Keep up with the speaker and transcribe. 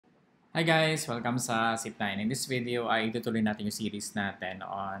Hi guys! Welcome sa Zip9. In this video ay itutuloy natin yung series natin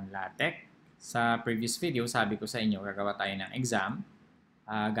on Latex. Sa previous video, sabi ko sa inyo, gagawa tayo ng exam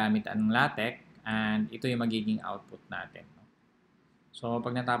gamit ang Latex and ito yung magiging output natin. So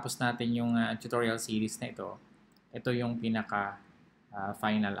pag natapos natin yung tutorial series na ito yung pinaka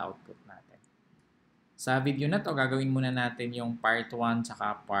final output natin. Sa video na to, gagawin muna natin yung part 1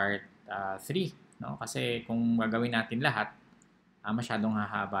 saka part 3. No? Kasi kung gagawin natin lahat, masyadong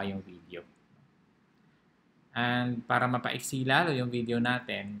hahaba yung video. And para mapaiksi lalo yung video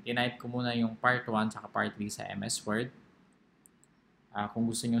natin, tinype ko muna yung part 1 saka part 3 sa MS Word. Kung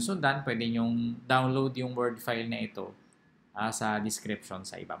gusto nyo sundan, pwede nyo download yung Word file na ito sa description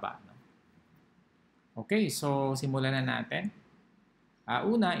sa ibaba. No? Okay, so simulan na natin.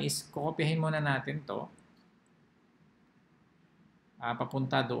 Una is, kukopyahin muna natin to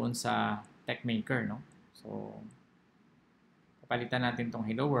papunta doon sa TechMaker. No? So, palitan natin tong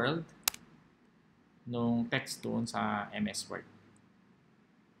Hello World nung text doon sa MS Word.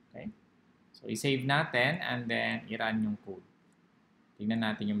 Okay? So, i-save natin and then i-run yung code. Tingnan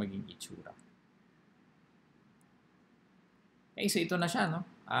natin yung maging itsura. Okay, so ito na siya, no?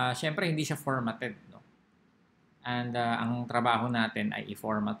 Siyempre, hindi siya formatted, no? And ang trabaho natin ay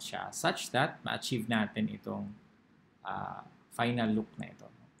i-format siya such that ma-achieve natin itong final look na ito.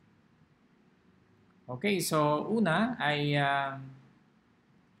 Okay, so una ay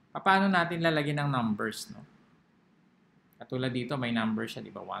paano natin lalagyan ng numbers, no? Katulad dito, may number siya,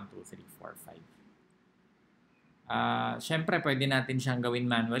 di ba? 1, 2, 3, 4, 5. Siyempre, pwede natin siyang gawin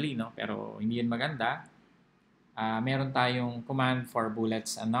manually, no? Pero hindi yun maganda. Meron tayong command for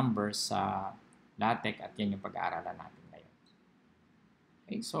bullets and numbers sa Latex at yan yung pag-aaralan natin ngayon.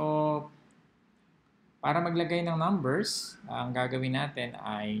 Okay, so para maglagay ng numbers, ang gagawin natin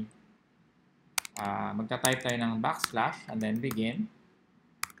ay magta-type tayo ng backslash and then begin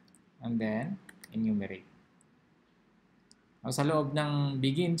and then enumerate. Sa loob ng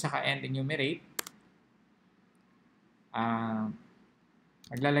begin tsaka end enumerate,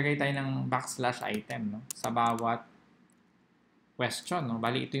 maglalagay tayo ng backslash item, no? Sa bawat question. No?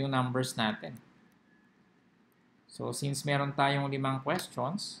 Bali, ito yung numbers natin. So, since meron tayong 5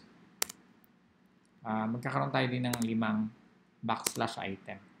 questions, magkakaroon tayo din ng 5 backslash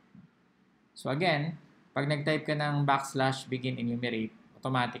item. So, again, pag nag-type ka ng backslash begin enumerate,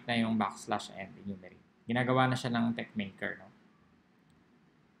 automatic na yung backslash end enumerate. Ginagawa na siya ng TechMaker. No?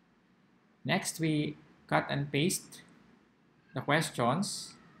 Next, we cut and paste the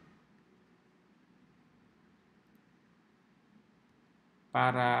questions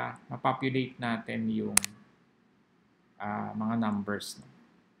para ma-populate natin yung mga numbers. No?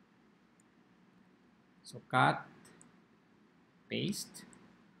 So, cut, paste,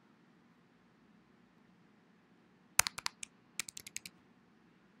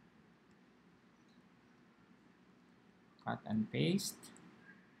 cut and paste,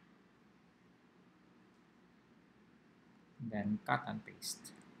 then cut and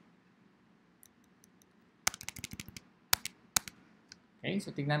paste. Okay,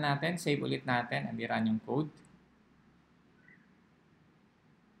 so tignan natin, save ulit natin, and i-run yung code.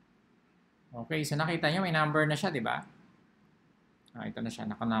 Okay, so nakita nyo, may number na siya, di ba? Ito na siya,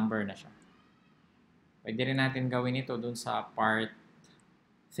 naka-number na siya. Pwede rin natin gawin ito dun sa part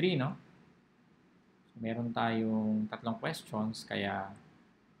 3, no? So, meron tayong 3 questions, kaya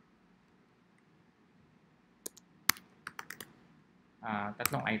 3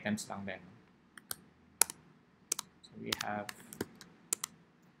 items lang din. So, we have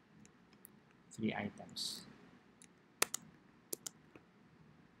 3 items.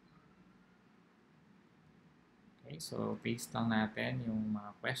 Okay, so paste lang natin yung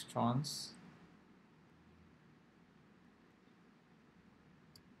mga questions.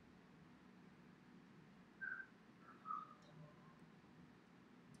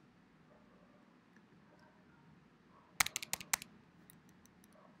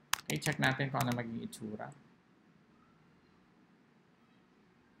 Okay, check natin kung ano maging itsura.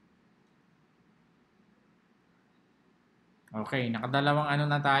 Okay, nakadalawang ano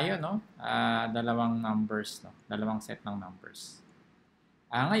na tayo, no? Dalawang numbers, no? Dalawang set ng numbers.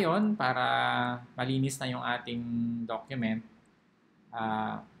 Ngayon, para malinis na yung ating document,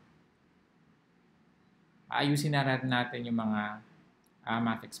 ayusin na natin yung mga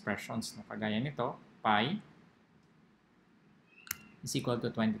math expressions, no? Kagaya nito, pi is equal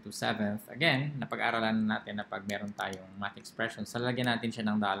to 22/7. Again, napag-aralan natin na pag meron tayong math expressions, lalagyan natin siya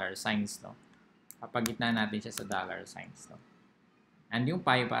ng dollar signs, no? Papagitna natin siya sa dollar signs. No? And yung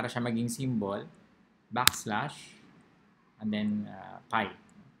pi, para siya maging symbol, backslash, and then pi.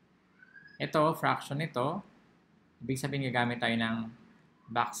 Ito, fraction ito, ibig sabihin gagamit tayo ng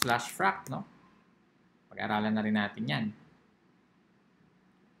backslash frac, no? Pag-aralan na rin natin yan.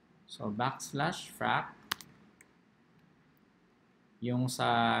 So, backslash frac, yung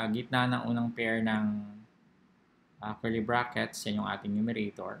sa gitna ng unang pair ng curly brackets, yan yung ating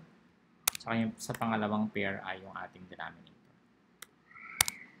numerator. Saka yung sa pangalawang pair ay yung ating denominator.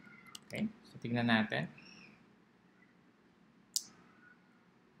 Okay? So, tignan natin.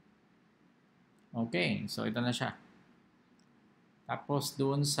 Okay. So, ito na siya. Tapos,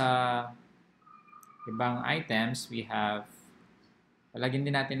 doon sa ibang items, we have, palagyan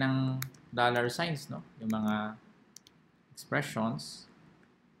din natin ng dollar signs, no? Yung mga expressions.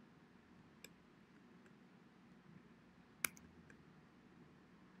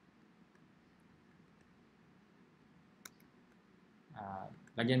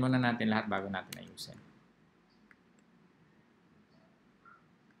 Lagyan muna natin lahat bago natin ayusin.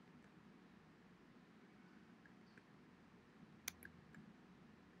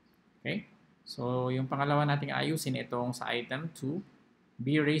 Okay? So, yung pangalawa nating ayusin itong sa item 2,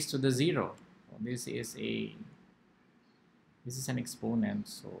 b raised to the 0. So, this is an exponent.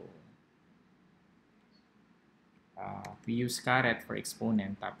 So, we use caret for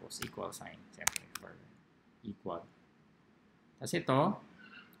exponent tapos equal sign, siyempre, for equal. Tapos ito,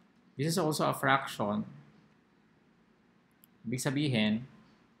 this is also a fraction. Ibig sabihin,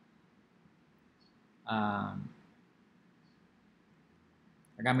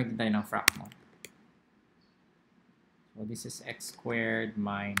 gagamit din tayo ng frac mo. So, this is x squared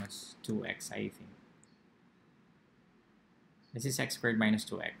minus 2x, I think. This is x squared minus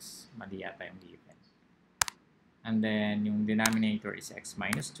 2x. Mali yata yung given. And then, yung denominator is x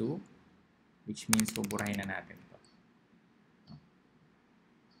minus 2, which means buburahin na natin ito.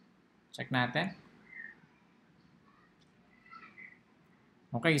 Check natin.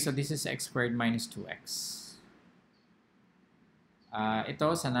 Okay, so this is x squared minus 2x.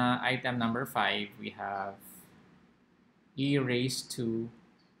 Ito, sa item number 5, we have e raised to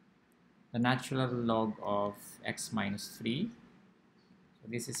the natural log of x minus 3.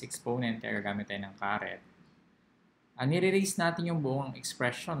 So this is exponent, kaya gagamit tayo ng caret. Nire-raise natin yung buong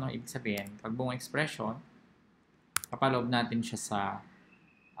expression, no? Ibig sabihin, pag buong expression, papaloob natin siya sa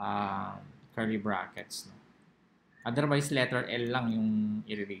curly brackets. No? Otherwise, letter L lang yung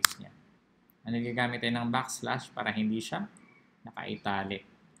i-raise niya. Gagamit tayo ng backslash para hindi siya naka-italic.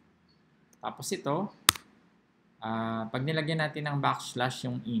 Tapos ito, pag nilagyan natin ng backslash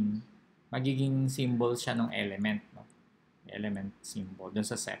yung in, magiging symbol siya ng element. No? Element symbol dun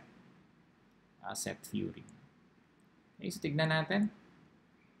sa set. Set theory. Okay, so tignan natin.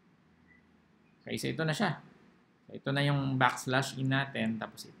 Okay, so ito na siya. So ito na yung backslash in natin,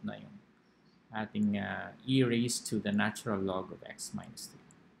 tapos ito na yung ating e raised to the natural log of x minus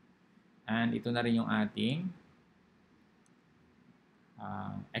 3. And ito na rin yung ating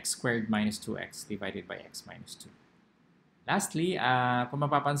x squared minus 2x divided by x minus 2. Lastly, kung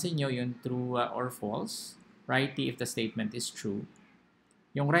mapapansin nyo, yung true or false, write if the statement is true.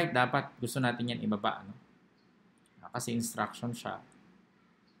 Yung right, dapat gusto natin yan ibaba. No? Kasi instruction siya.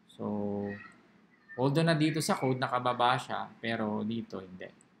 So, although na dito sa code, nakababa siya, pero dito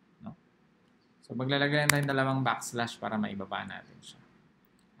hindi. No? So, maglalagay lang tayo dalawang backslash para maibaba natin siya.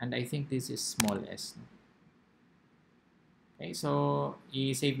 And I think this is small s. No? Okay, so,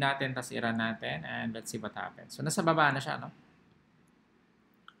 i-save natin, tapos i-run natin, and let's see what happens. So, nasa baba na siya, no?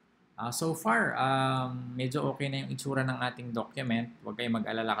 So far, medyo okay na yung itsura ng ating document. Huwag kayong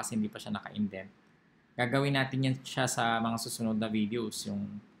mag-alala kasi hindi pa siya naka-indent. Gagawin natin yan siya sa mga susunod na videos. Yung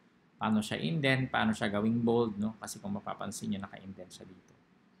paano siya indent, paano siya gawing bold, no? Kasi kung mapapansin nyo, naka-indent siya dito.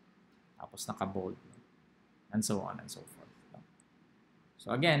 Tapos naka-bold, no? And so on and so forth. No?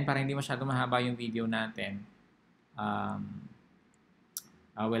 So again, para hindi masyado mahaba yung video natin,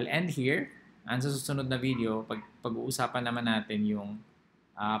 we'll end here. And sa susunod na video, pag-uusapan naman natin yung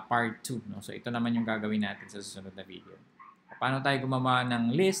part 2. No? So ito naman yung gagawin natin sa susunod na video. Paano tayo gumawa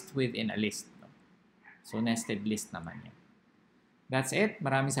ng list within a list. No? So nested list naman yan. That's it.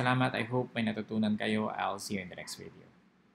 Maraming salamat. I hope may natutunan kayo. I'll see you in the next video.